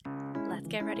Let's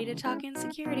get ready to talk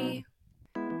insecurity.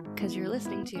 Because you're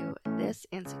listening to This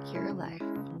Insecure Life.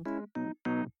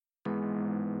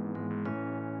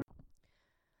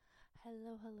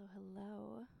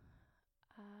 Hello.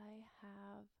 I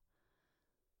have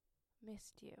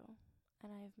missed you,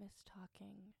 and I have missed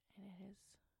talking, and it has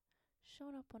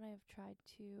shown up when I've tried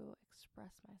to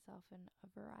express myself in a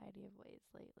variety of ways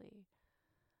lately.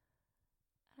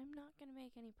 And I'm not going to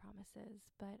make any promises,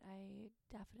 but I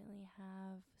definitely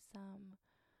have some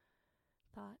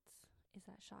thoughts. Is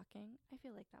that shocking? I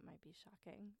feel like that might be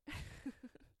shocking.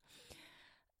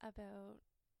 About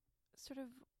sort of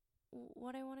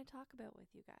what I want to talk about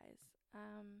with you guys.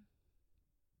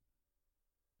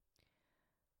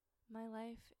 My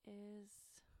life it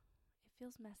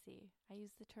feels messy. I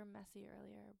used the term messy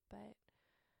earlier, but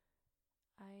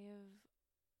I have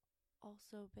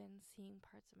also been seeing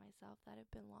parts of myself that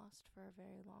have been lost for a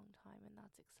very long time, and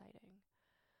that's exciting.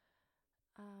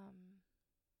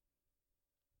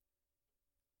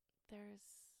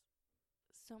 There's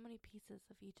so many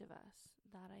pieces of each of us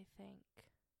that I think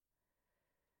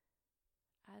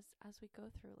as we go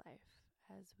through life,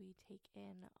 as we take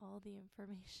in all the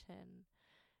information,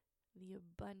 the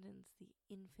abundance, the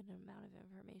infinite amount of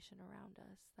information around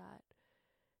us, that,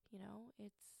 you know,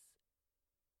 it's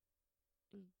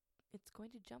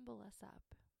going to jumble us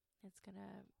up. It's going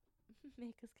to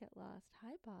make us get lost.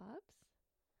 Hi, Bobs.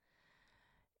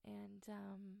 And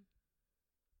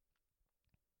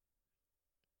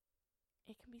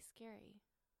it can be scary,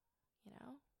 you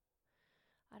know?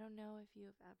 I don't know if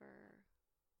you've ever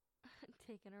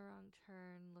taken a wrong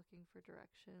turn looking for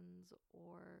directions,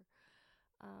 or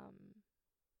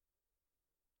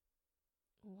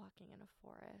walking in a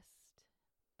forest,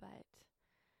 but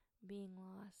being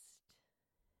lost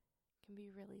can be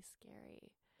really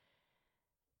scary.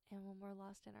 And when we're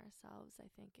lost in ourselves, I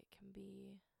think it can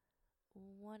be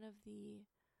one of the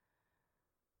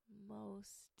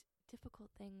most difficult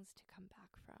things to come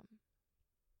back from.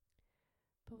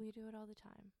 But we do it all the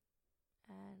time.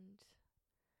 And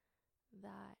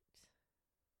that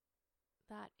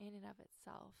in and of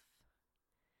itself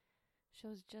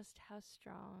shows just how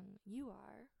strong you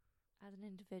are as an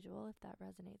individual, if that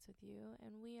resonates with you,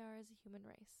 and we are as a human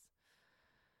race.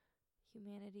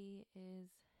 Humanity is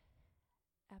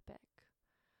epic,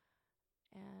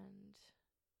 and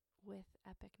with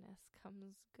epicness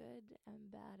comes good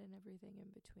and bad and everything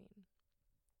in between.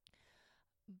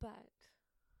 But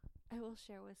I will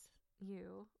share with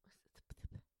you,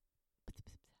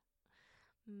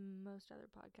 most other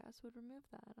podcasts would remove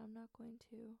that. I'm not going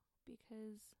to,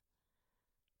 because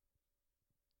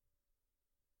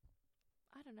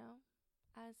I don't know.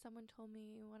 As someone told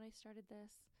me when I started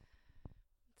this,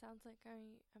 it sounds like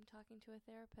I'm talking to a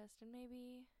therapist, and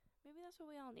maybe that's what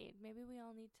we all need. Maybe we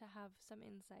all need to have some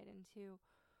insight into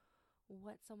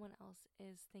what someone else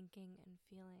is thinking and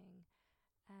feeling,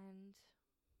 and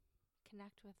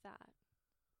connect with that.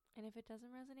 And if it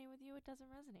doesn't resonate with you, it doesn't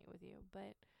resonate with you.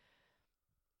 But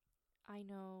I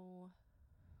know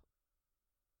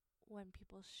when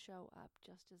people show up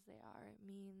just as they are, it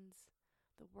means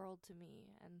the world to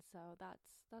me. And so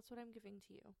that's what I'm giving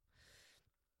to you.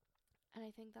 And I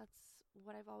think that's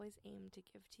what I've always aimed to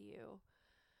give to you.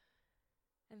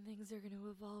 And things are going to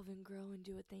evolve and grow and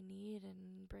do what they need,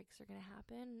 and breaks are going to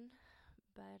happen.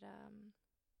 But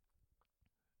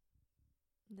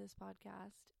this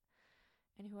podcast,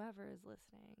 and whoever is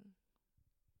listening,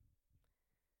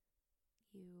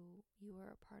 you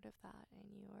are a part of that,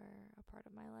 and you are a part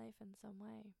of my life in some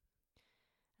way.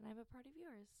 And I'm a part of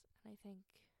yours. And I think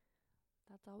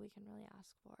that's all we can really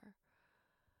ask for.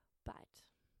 But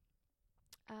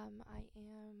I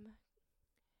am,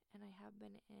 and I have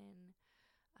been in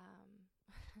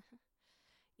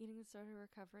eating disorder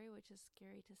recovery, which is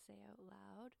scary to say out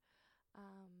loud,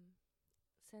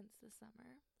 since the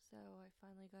summer. So I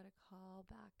finally got a call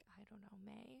back,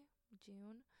 May,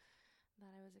 June,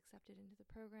 that I was accepted into the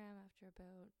program after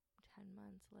about 10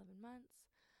 months, 11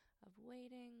 months of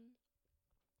waiting.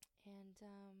 And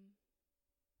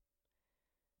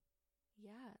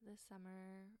this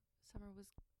summer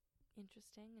was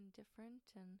interesting and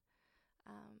different, and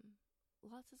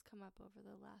lots has come up over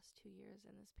the last 2 years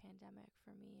in this pandemic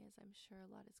for me, as I'm sure a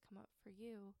lot has come up for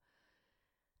you.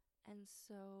 And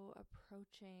so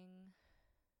approaching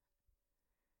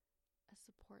a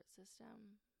support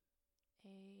system,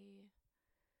 a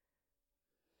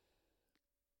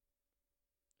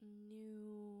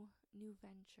new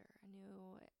venture, a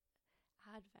new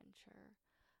adventure,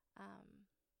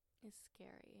 is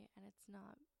scary, and it's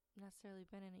not necessarily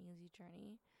been an easy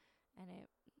journey, and it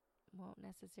won't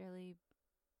necessarily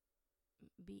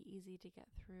be easy to get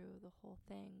through the whole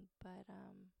thing, but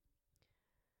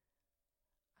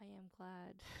I am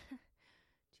glad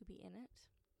to be in it.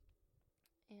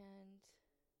 And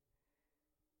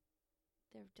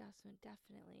there have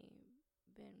definitely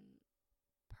been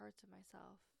parts of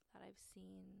myself that I've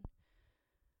seen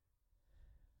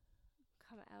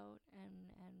come out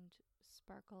and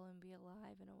sparkle and be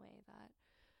alive in a way that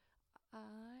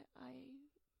I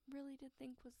really did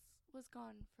think was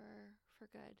gone for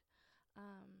good.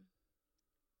 I'm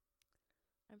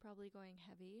probably going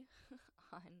heavy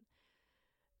on,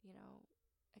 you know,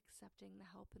 accepting the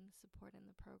help and the support in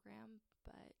the program,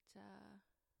 but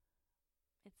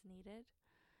it's needed,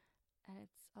 and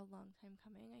it's a long time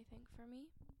coming, I think, for me.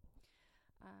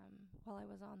 While I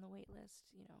was on the wait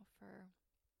list, for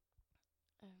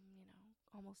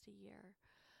almost a year,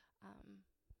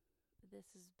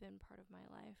 this has been part of my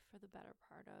life for the better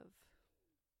part of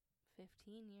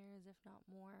 15 years, if not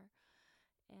more,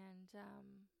 and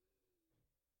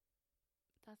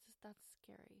that's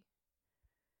scary.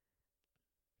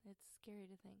 It's scary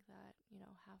to think that,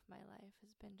 half my life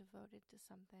has been devoted to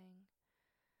something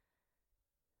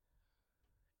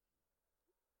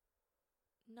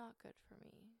not good for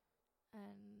me,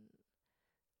 and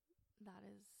that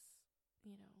is,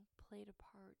 played a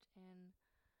part in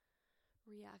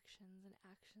reactions and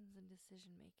actions and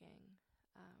decision making.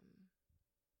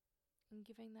 And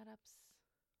giving that up's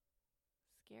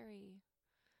scary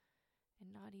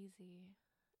and not easy.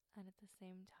 And at the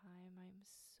same time, I'm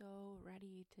so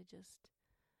ready to just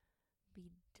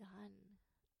be done.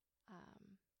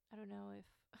 I don't know if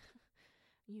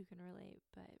you can relate,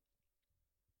 but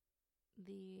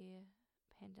the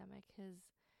pandemic has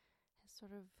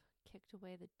sort of kicked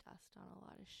away the dust on a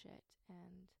lot of shit,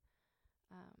 and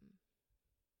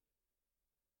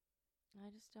I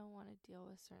just don't want to deal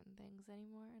with certain things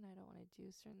anymore, and I don't want to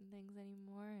do certain things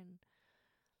anymore, and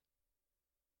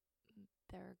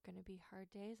there are going to be hard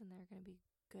days and there are going to be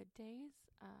good days,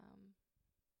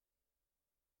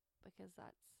 because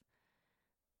that's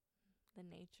the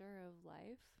nature of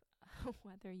life.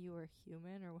 Whether you were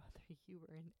human or whether you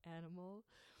were an animal,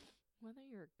 whether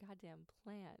you're a goddamn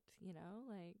plant,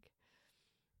 like,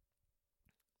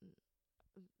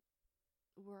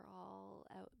 we're all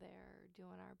out there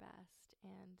doing our best,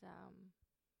 and I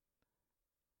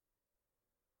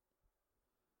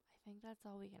think that's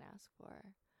all we can ask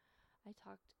for. I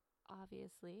talked,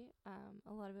 obviously,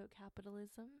 a lot about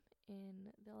capitalism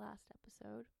in the last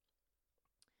episode,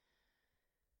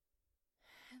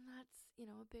 and that's,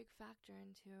 a big factor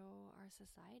into our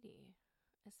society,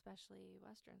 especially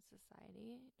Western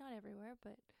society. Not everywhere,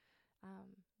 but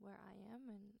where I am,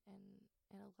 and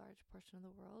in a large portion of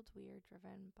the world, we are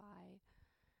driven by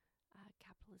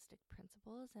capitalistic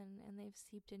principles, and they've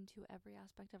seeped into every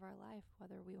aspect of our life,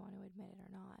 whether we want to admit it or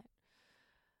not.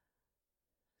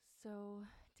 So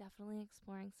definitely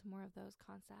exploring some more of those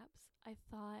concepts. I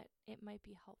thought it might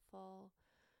be helpful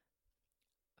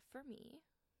for me,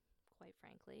 quite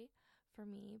frankly,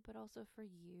 but also for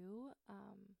you,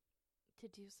 to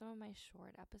do some of my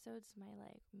short episodes, my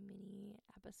like mini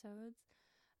episodes,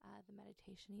 the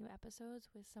meditation-y episodes,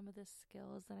 with some of the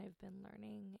skills that I've been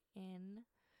learning in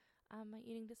my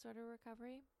eating disorder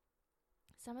recovery.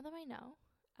 Some of them I know,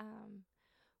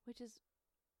 which has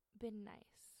been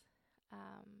nice.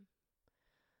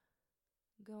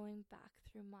 Going back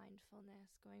through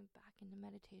mindfulness, going back into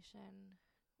meditation,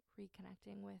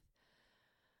 reconnecting with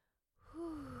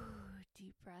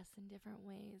deep breaths in different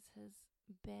ways has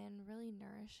been really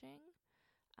nourishing,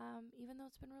 even though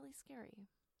it's been really scary.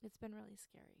 It's been really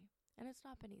scary, and it's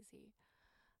not been easy,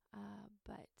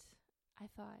 but I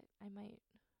thought I might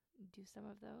do some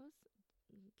of those,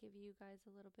 give you guys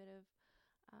a little bit of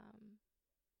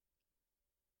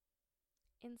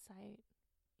insight.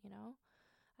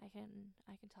 I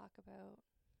can talk about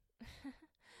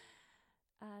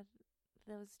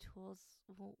those tools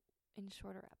in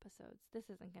shorter episodes. This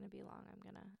isn't going to be long. I'm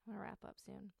gonna wrap up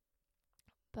soon.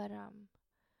 But I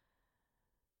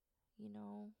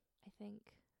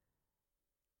think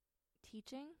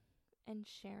teaching and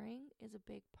sharing is a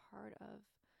big part of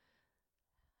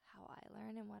how I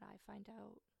learn and what I find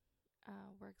out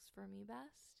works for me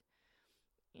best.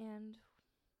 And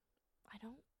I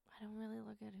don't really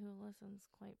look at who listens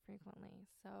quite frequently.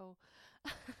 So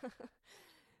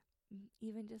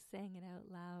even just saying it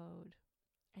out loud,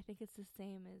 I think it's the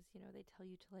same as, they tell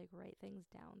you to like write things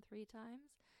down 3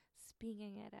 times.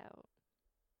 Speaking it out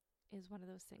is one of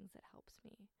those things that helps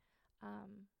me.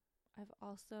 I've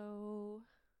also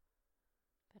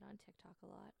been on TikTok a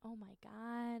lot. Oh my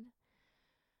God.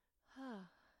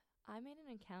 I made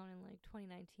an account in like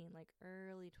 2019, like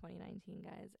early 2019,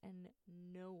 guys, and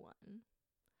no one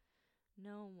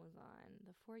No one was on.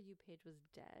 The For You page was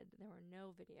dead. There were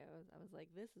no videos. I was like,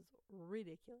 this is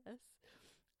ridiculous.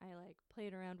 I like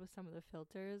played around with some of the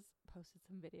filters, posted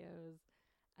some videos,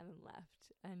 and then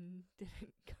left and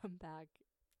didn't come back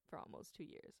for almost 2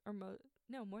 years, or more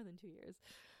than 2 years.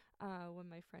 When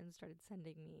my friends started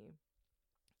sending me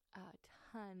a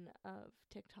ton of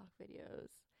TikTok videos,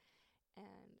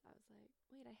 and I was like,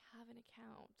 wait, I have an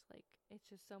account. Like, it's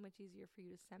just so much easier for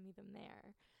you to send me them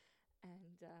there.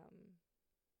 And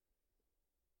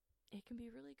it can be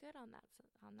really good on that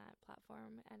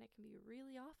platform, and it can be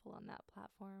really awful on that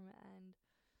platform, and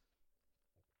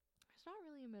there's not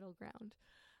really a middle ground.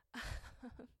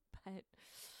 But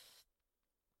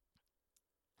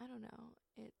I don't know.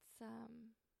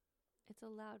 It's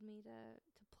allowed me to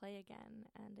play again,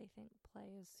 and I think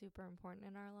play is super important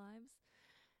in our lives.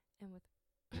 And with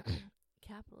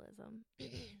capitalism,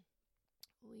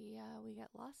 we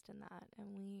get lost in that,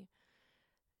 and we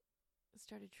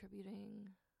start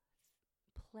attributing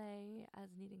play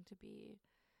as needing to be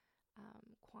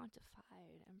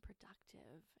quantified and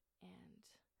productive, and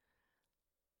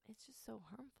it's just so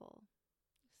harmful.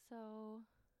 So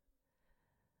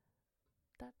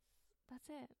that's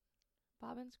it.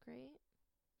 Bobbin's great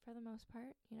for the most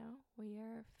part. You know, we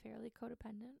are fairly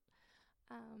codependent.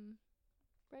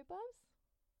 Right, Bobs?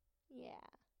 Yeah.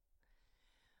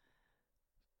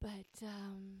 But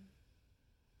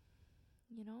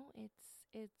you know,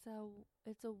 it's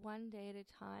a one day at a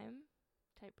time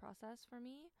type process for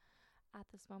me at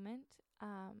this moment.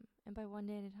 And by one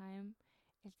day at a time,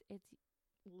 it's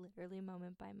literally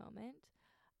moment by moment.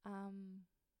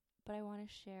 But I want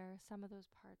to share some of those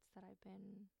parts that I've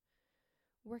been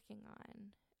working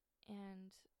on,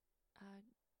 and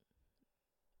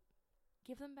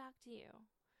give them back to you.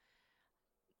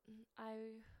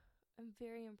 I am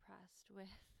very impressed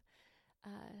with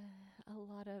a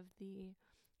lot of the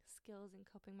skills and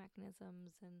coping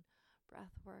mechanisms and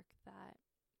breath work that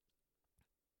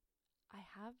I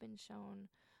have been shown,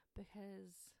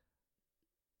 because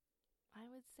I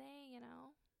would say,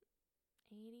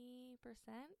 80%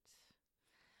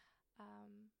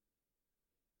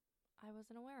 I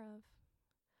wasn't aware of,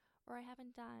 or I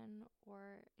haven't done,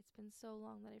 or it's been so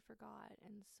long that I forgot.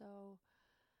 And so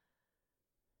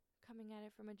coming at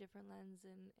it from a different lens,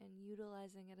 and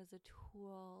utilizing it as a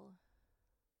tool,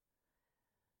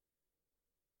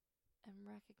 and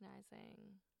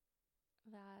recognizing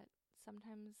that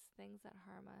sometimes things that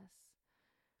harm us,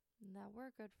 that were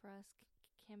good for us,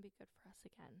 can be good for us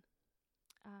again.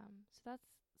 So that's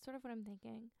sort of what I'm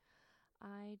thinking.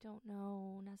 I don't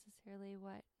know necessarily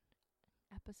what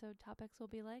episode topics will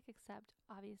be like, except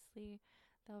obviously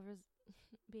they'll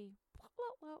be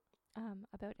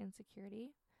about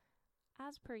insecurity,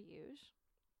 as per usual.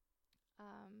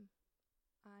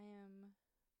 I am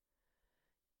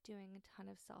doing a ton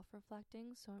of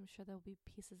self-reflecting, so I'm sure there'll be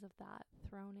pieces of that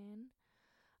thrown in.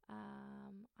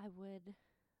 I would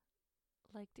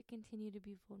like to continue to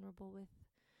be vulnerable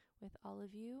with all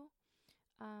of you,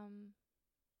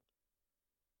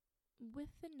 with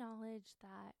the knowledge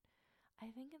that I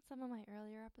think in some of my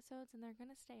earlier episodes, and they're going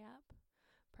to stay up,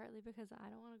 partly because I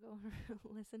don't want to go and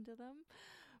listen to them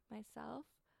myself,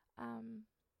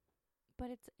 but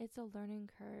it's a learning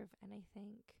curve, and I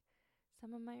think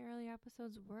some of my earlier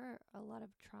episodes were a lot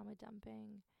of trauma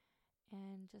dumping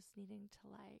and just needing to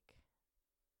like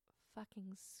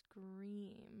fucking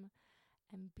scream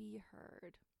and be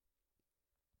heard.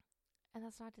 And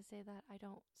that's not to say that I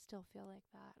don't still feel like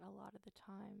that a lot of the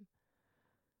time.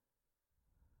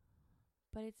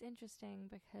 But it's interesting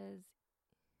because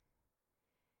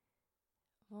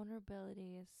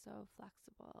vulnerability is so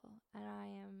flexible, and I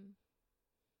am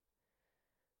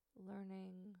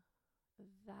learning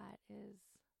that is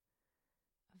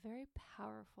a very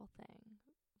powerful thing.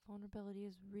 Vulnerability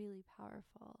is really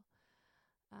powerful,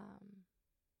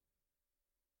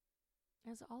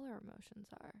 as all our emotions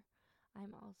are.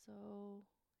 I'm also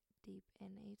deep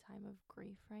in a time of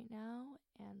grief right now,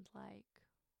 and like,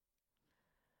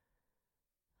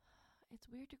 it's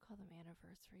weird to call them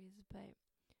anniversaries, but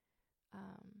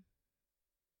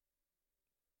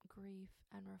grief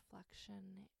and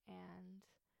reflection, and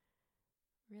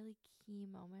really key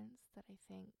moments that I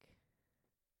think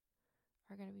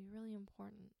are going to be really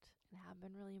important and have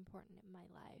been really important in my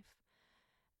life.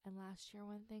 And last year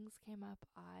when things came up,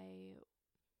 I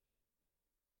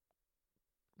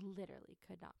literally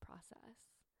could not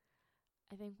process.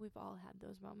 I think we've all had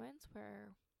those moments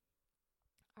where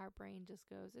our brain just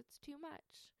goes, it's too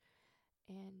much,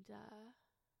 and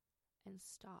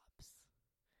stops.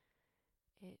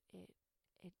 It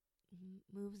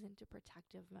moves into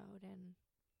protective mode, and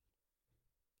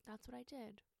that's what I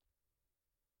did.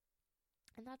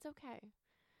 And that's okay.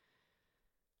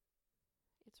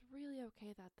 It's really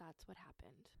okay that that's what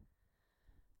happened.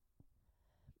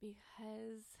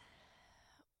 Because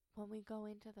when we go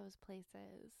into those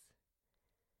places,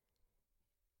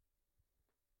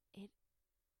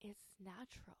 it's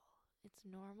natural. It's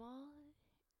normal.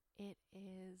 It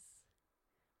is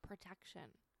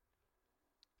protection.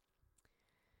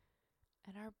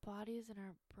 And our bodies and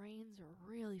our brains are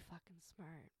really fucking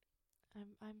smart.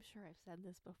 I'm sure I've said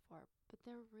this before, but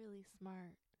they're really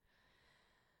smart.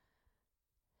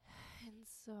 And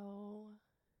so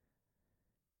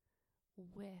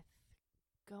with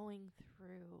going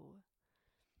through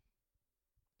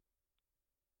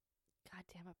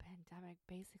goddamn a pandemic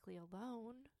basically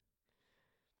alone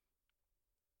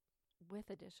with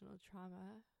additional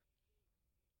trauma,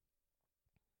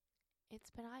 it's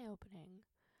been eye-opening.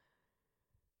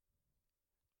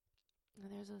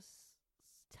 And there's a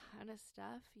ton of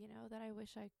stuff, that I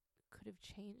wish I could have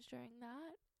changed during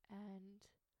that. And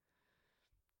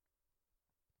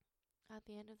at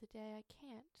the end of the day, I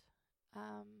can't.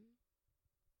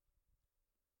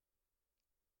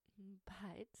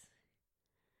 But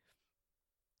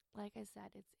like I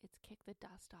said, it's kicked the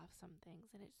dust off some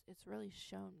things, and it's really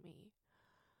shown me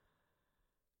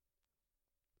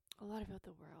a lot about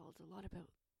the world, a lot about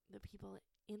the people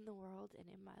in the world and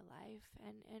in my life,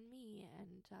 and me,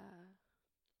 and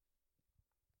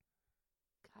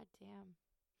goddamn,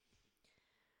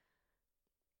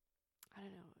 I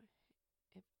don't know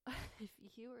if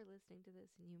if you are listening to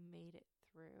this and you made it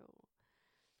through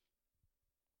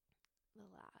the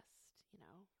last,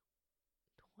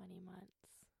 20 months,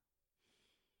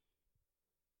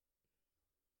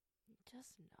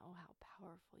 just know how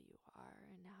powerful you are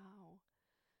and how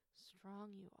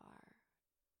strong you are,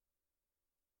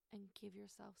 and give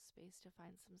yourself space to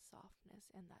find some softness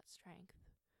in that strength,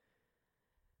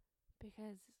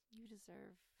 because you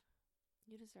deserve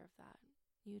that.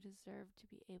 You deserve to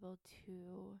be able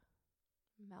to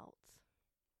melt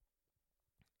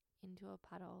into a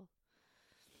puddle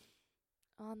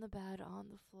on the bed, on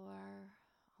the floor,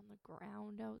 on the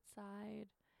ground outside,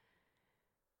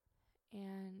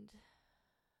 and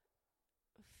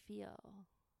feel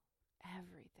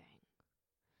everything.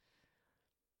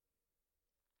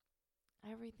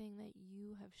 Everything that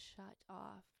you have shut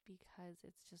off because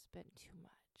it's just been too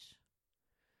much.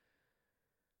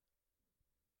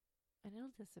 And it'll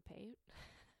dissipate.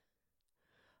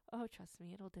 Oh, trust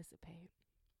me, it'll dissipate.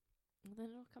 And then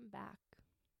it'll come back.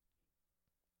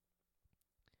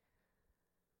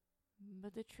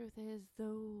 But the truth is,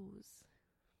 those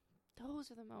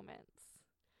are the moments,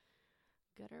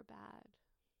 good or bad,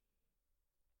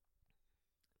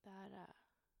 that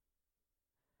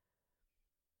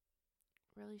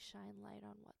really shine light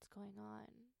on what's going on,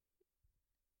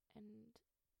 and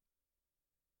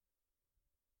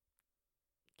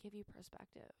give you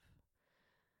perspective.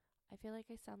 I feel like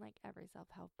I sound like every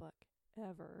self-help book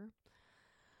ever,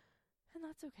 and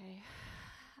that's okay.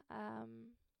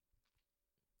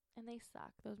 And they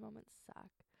suck. Those moments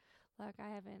suck. Like,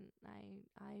 I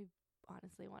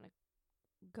honestly want to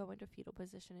go into fetal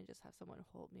position and just have someone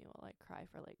hold me while I cry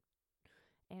for like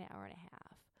an hour and a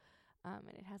half.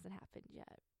 And it hasn't happened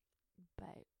yet,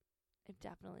 but I've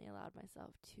definitely allowed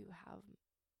myself to have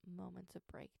moments of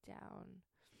breakdown,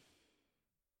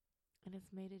 and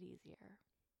it's made it easier.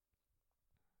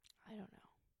 I don't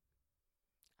know.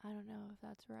 I don't know if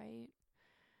that's right.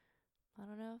 I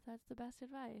don't know if that's the best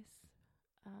advice.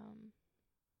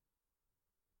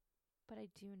 But I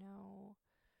do know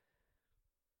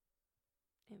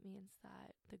it means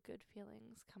that the good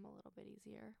feelings come a little bit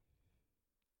easier.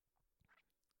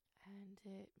 And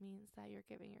it means that you're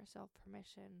giving yourself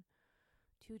permission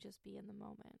to just be in the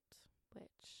moment,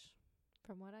 which,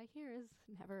 from what I hear, is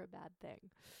never a bad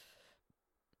thing.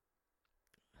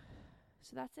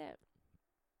 So that's it.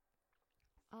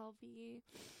 I'll be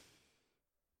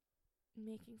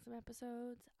making some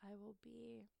episodes. I will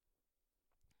be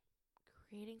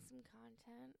creating some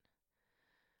content.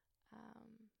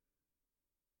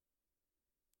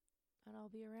 And I'll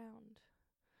be around.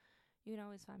 You can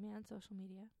always find me on social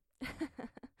media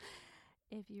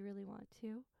if you really want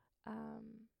to.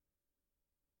 I'm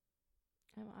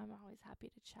always happy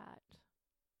to chat.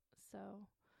 So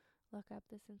look up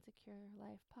This Insecure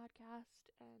Life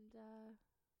podcast, and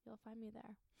you'll find me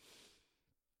there.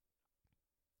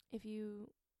 If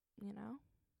you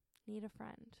need a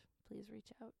friend, please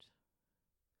reach out.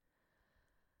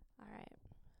 All right.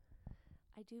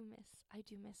 I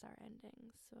do miss our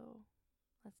endings, so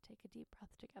let's take a deep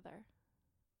breath together.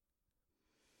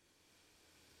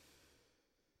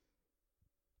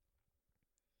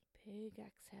 Big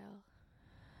exhale.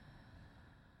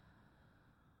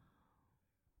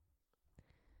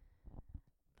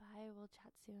 we'll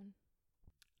chat soon.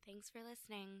 Thanks for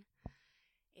listening.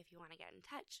 If you want to get in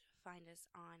touch, find us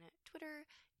on Twitter,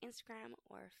 Instagram,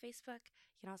 or Facebook.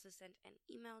 You can also send an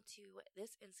email to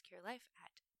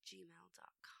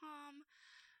thisinsecurelife@gmail.com.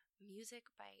 Music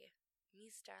by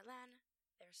Miss Darlene,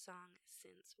 their song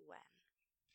Since When.